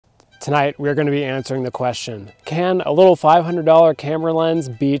Tonight, we're going to be answering the question, can a little $500 camera lens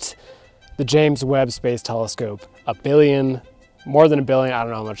beat the James Webb Space Telescope? $1 billion, more than $1 billion, I don't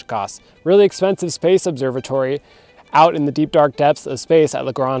know how much it costs. Really expensive space observatory out in the deep dark depths of space at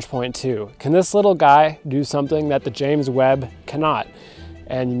Lagrange Point 2. Can this little guy do something that the James Webb cannot?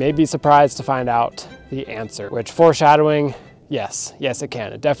 And you may be surprised to find out the answer, which foreshadowing, yes, it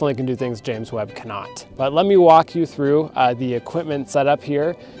can. It definitely can do things James Webb cannot. But let me walk you through the equipment setup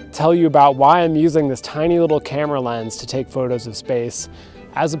here, tell you about why I'm using this tiny little camera lens to take photos of space,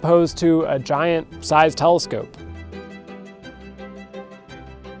 as opposed to a giant sized telescope.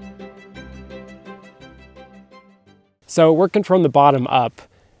 So working from the bottom up,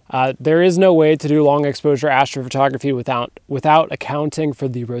 there is no way to do long exposure astrophotography without accounting for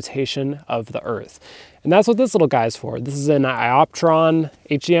the rotation of the Earth. And that's what this little guy is for. This is an Ioptron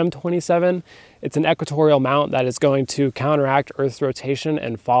HEM27. It's an equatorial mount that is going to counteract Earth's rotation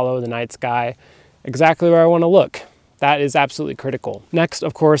and follow the night sky exactly where I want to look. That is absolutely critical. Next,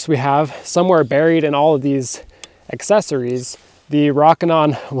 of course, we have somewhere buried in all of these accessories, the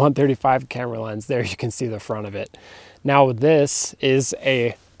Rokinon 135 camera lens. There you can see the front of it. Now this is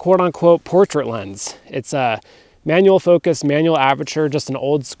a quote-unquote portrait lens. It's a manual focus, manual aperture, just an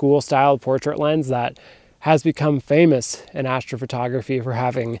old school style portrait lens that has become famous in astrophotography for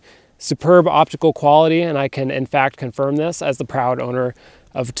having superb optical quality, and I can in fact confirm this as the proud owner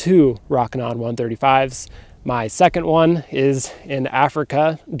of 2 Rokinon 135s. My second one is in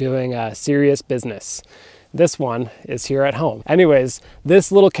Africa doing serious business. This one is here at home. Anyways, this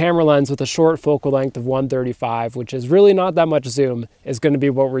little camera lens with a short focal length of 135, which is really not that much zoom, is going to be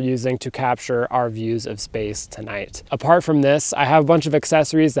what we're using to capture our views of space tonight. Apart from this, I have a bunch of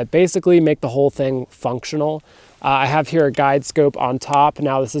accessories that basically make the whole thing functional. I have here a guide scope on top.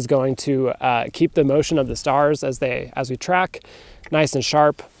 Now this is going to keep the motion of the stars as we track nice and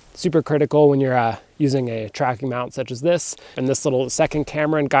sharp. Super critical when you're using a tracking mount such as this. And this little second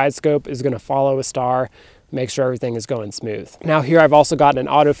camera and guide scope is going to follow a star, make sure everything is going smooth. Now here I've also got an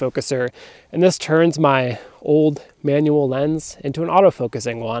autofocuser, and this turns my old manual lens into an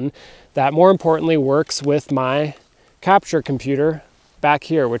autofocusing one that more importantly works with my capture computer back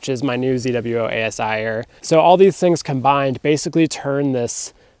here, which is my new ZWO ASI Air. So all these things combined basically turn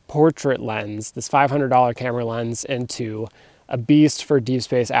this portrait lens, this $500 camera lens, into a beast for deep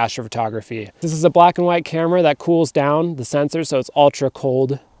space astrophotography. This is a black and white camera that cools down the sensor, so it's ultra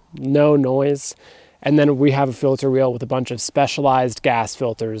cold, no noise. And then we have a filter wheel with a bunch of specialized gas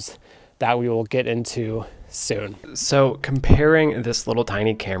filters that we will get into soon. So comparing this little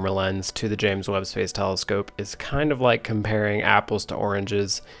tiny camera lens to the James Webb Space Telescope is kind of like comparing apples to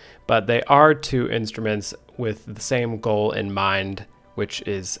oranges, but they are 2 instruments with the same goal in mind, which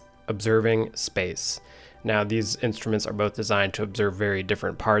is observing space. Now, these instruments are both designed to observe very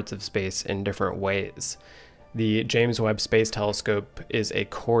different parts of space in different ways. The James Webb Space Telescope is a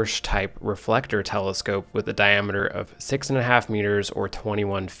coarse type reflector telescope with a diameter of 6.5 meters or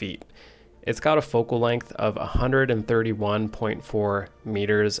 21 feet. It's got a focal length of 131.4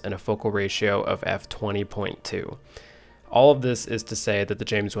 meters and a focal ratio of f20.2. All of this is to say that the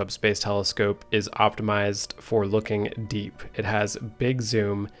James Webb Space Telescope is optimized for looking deep. It has big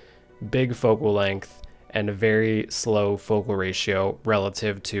zoom, big focal length, and a very slow focal ratio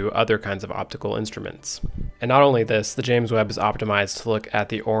relative to other kinds of optical instruments. And not only this, the James Webb is optimized to look at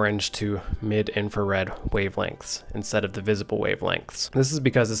the orange to mid-infrared wavelengths instead of the visible wavelengths. This is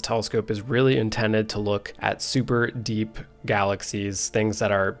because this telescope is really intended to look at super deep galaxies, things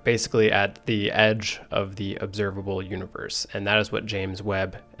that are basically at the edge of the observable universe, and that is what James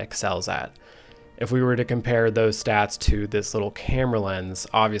Webb excels at. If we were to compare those stats to this little camera lens,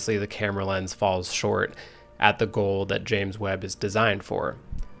 obviously the camera lens falls short at the goal that James Webb is designed for.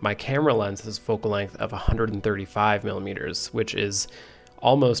 My camera lens has a focal length of 135 millimeters, which is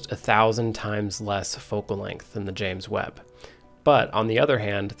almost 1,000 times less focal length than the James Webb. But on the other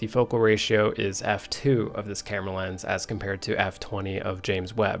hand, the focal ratio is f2 of this camera lens as compared to f20 of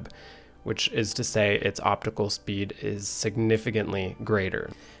James Webb, which is to say its optical speed is significantly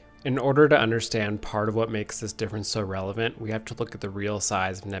greater. In order to understand part of what makes this difference so relevant, we have to look at the real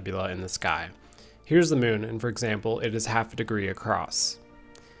size of nebula in the sky. Here's the moon, and for example, it is half a degree across.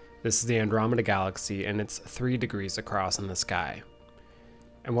 This is the Andromeda Galaxy, and it's 3 degrees across in the sky.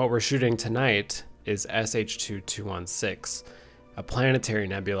 And what we're shooting tonight is SH2216, a planetary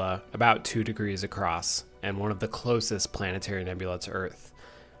nebula about 2 degrees across, and one of the closest planetary nebula to Earth.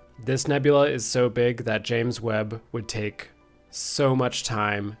 This nebula is so big that James Webb would take so much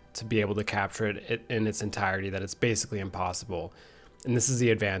time to be able to capture it in its entirety that it's basically impossible. And this is the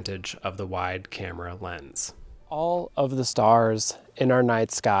advantage of the wide camera lens. All of the stars in our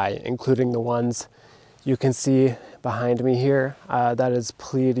night sky, including the ones you can see behind me here, that is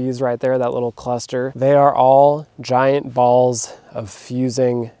Pleiades right there, that little cluster. They are all giant balls of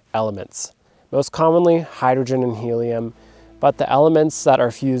fusing elements, most commonly hydrogen and helium, but the elements that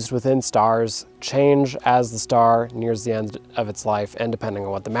are fused within stars change as the star nears the end of its life and depending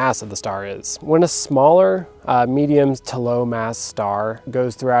on what the mass of the star is. When a smaller, medium to low mass star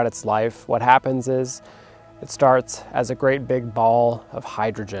goes throughout its life, what happens is it starts as a great big ball of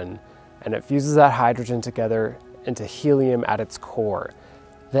hydrogen, and it fuses that hydrogen together into helium at its core.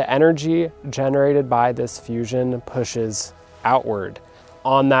 The energy generated by this fusion pushes outward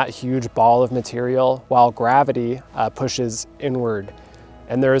on that huge ball of material, while gravity pushes inward.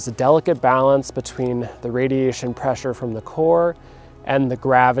 And there is a delicate balance between the radiation pressure from the core and the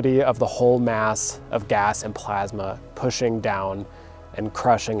gravity of the whole mass of gas and plasma pushing down and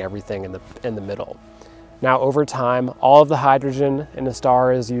crushing everything in the middle. Now, over time, all of the hydrogen in a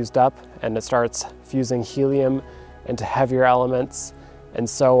star is used up and it starts fusing helium into heavier elements and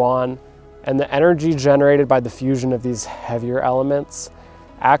so on. And the energy generated by the fusion of these heavier elements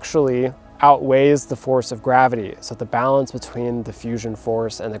actually outweighs the force of gravity. So the balance between the fusion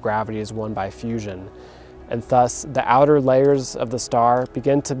force and the gravity is won by fusion. And thus, the outer layers of the star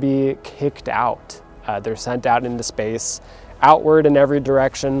begin to be kicked out. They're sent out into space, outward in every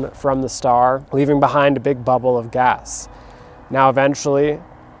direction from the star, leaving behind a big bubble of gas. Now, eventually,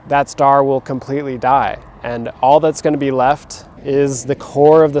 that star will completely die, and all that's going to be left is the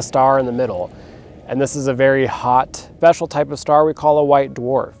core of the star in the middle. And this is a very hot, special type of star we call a white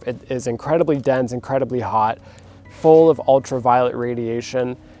dwarf. It is incredibly dense, incredibly hot, full of ultraviolet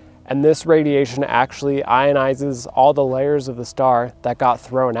radiation. And this radiation actually ionizes all the layers of the star that got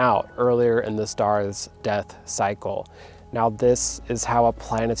thrown out earlier in the star's death cycle. Now, this is how a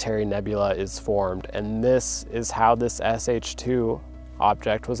planetary nebula is formed, and this is how this SH2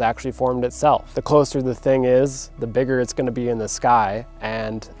 object was actually formed itself. The closer the thing is, the bigger it's going to be in the sky,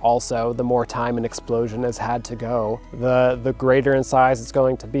 and also the more time an explosion has had to go, the greater in size it's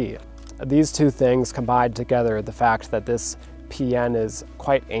going to be. These two things combined together, the fact that this PN is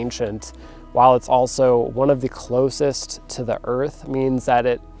quite ancient, while it's also one of the closest to the Earth, means that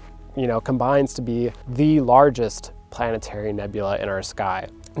it, combines to be the largest planetary nebula in our sky.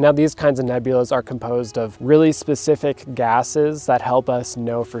 Now, these kinds of nebulas are composed of really specific gases that help us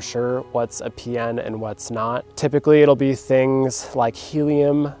know for sure what's a PN and what's not. Typically, it'll be things like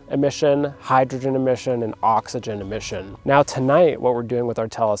helium emission, hydrogen emission, and oxygen emission. Now, tonight, what we're doing with our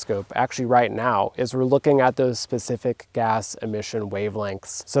telescope, actually right now, is we're looking at those specific gas emission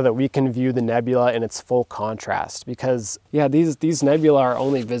wavelengths so that we can view the nebula in its full contrast. Because, yeah, these nebula are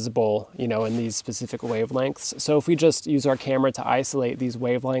only visible, in these specific wavelengths. So if we just use our camera to isolate these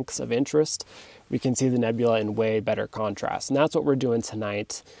wavelengths of interest, we can see the nebula in way better contrast. And that's what we're doing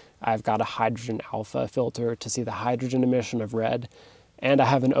tonight. I've got a hydrogen alpha filter to see the hydrogen emission of red, and I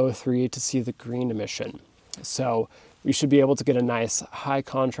have an O3 to see the green emission. So we should be able to get a nice high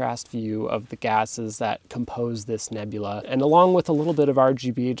contrast view of the gases that compose this nebula, and along with a little bit of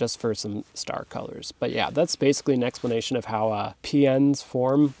RGB just for some star colors. But yeah, that's basically an explanation of how PNs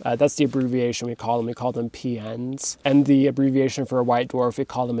form. That's the abbreviation we call them. We call them PNs. And the abbreviation for a white dwarf, we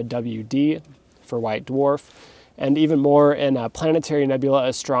call them a WD for white dwarf. And even more in planetary nebula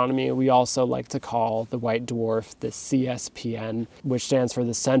astronomy, we also like to call the white dwarf the CSPN, which stands for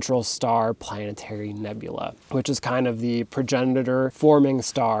the Central Star Planetary Nebula, which is kind of the progenitor forming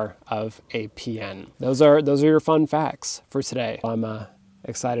star of a PN. Those are your fun facts for today. I'm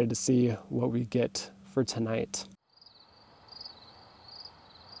excited to see what we get for tonight.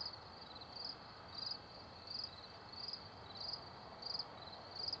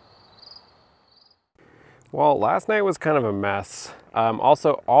 Well, last night was kind of a mess.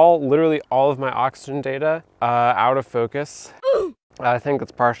 Also, literally all of my oxygen data out of focus. I think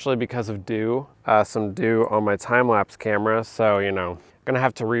it's partially because of dew, some dew on my time-lapse camera. So, gonna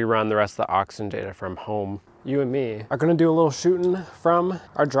have to rerun the rest of the oxygen data from home. You and me are gonna do a little shooting from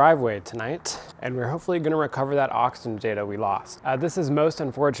our driveway tonight, and we're hopefully gonna recover that oxygen data we lost. This is most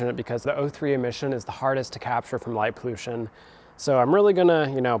unfortunate because the O3 emission is the hardest to capture from light pollution. So I'm really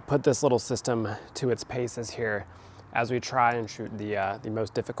gonna, put this little system to its paces here as we try and shoot the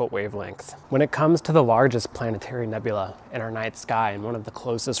most difficult wavelength. When it comes to the largest planetary nebula in our night sky and one of the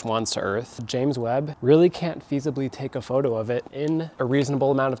closest ones to Earth, James Webb really can't feasibly take a photo of it in a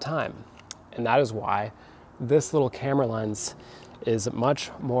reasonable amount of time. And that is why this little camera lens is much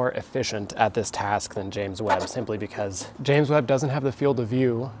more efficient at this task than James Webb, simply because James Webb doesn't have the field of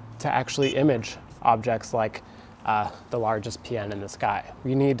view to actually image objects like the largest PN in the sky.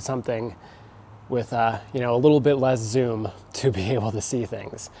 We need something with you know, a little bit less zoom to be able to see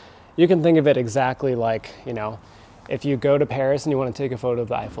things. You can think of it exactly like, you know, if you go to Paris and you want to take a photo of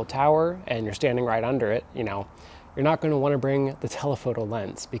the Eiffel Tower and you're standing right under it, you know, you're not going to want to bring the telephoto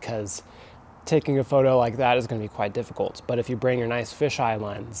lens because taking a photo like that is going to be quite difficult. But if you bring your nice fisheye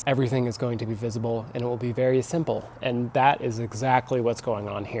lens, everything is going to be visible and it will be very simple. And that is exactly what's going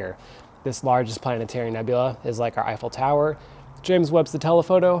on here. This largest planetary nebula is like our Eiffel Tower. James Webb's the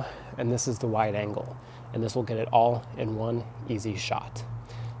telephoto, and this is the wide angle. And this will get it all in one easy shot.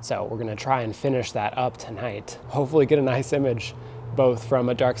 So we're gonna try and finish that up tonight. Hopefully get a nice image, both from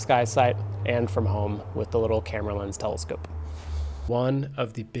a dark sky site and from home with the little camera lens telescope. One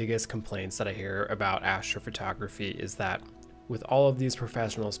of the biggest complaints that I hear about astrophotography is that with all of these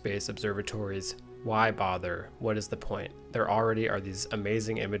professional space observatories, why bother? What is the point? There already are these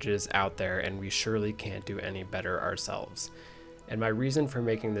amazing images out there and we surely can't do any better ourselves. And my reason for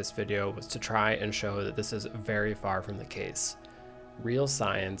making this video was to try and show that this is very far from the case. Real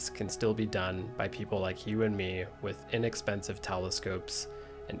science can still be done by people like you and me with inexpensive telescopes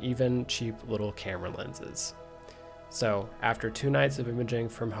and even cheap little camera lenses. So after 2 nights of imaging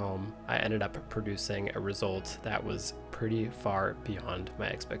from home, I ended up producing a result that was pretty far beyond my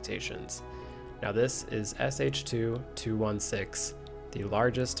expectations. Now this is SH2-216, the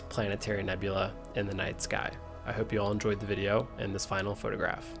largest planetary nebula in the night sky. I hope you all enjoyed the video and this final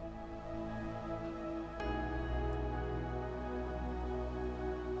photograph.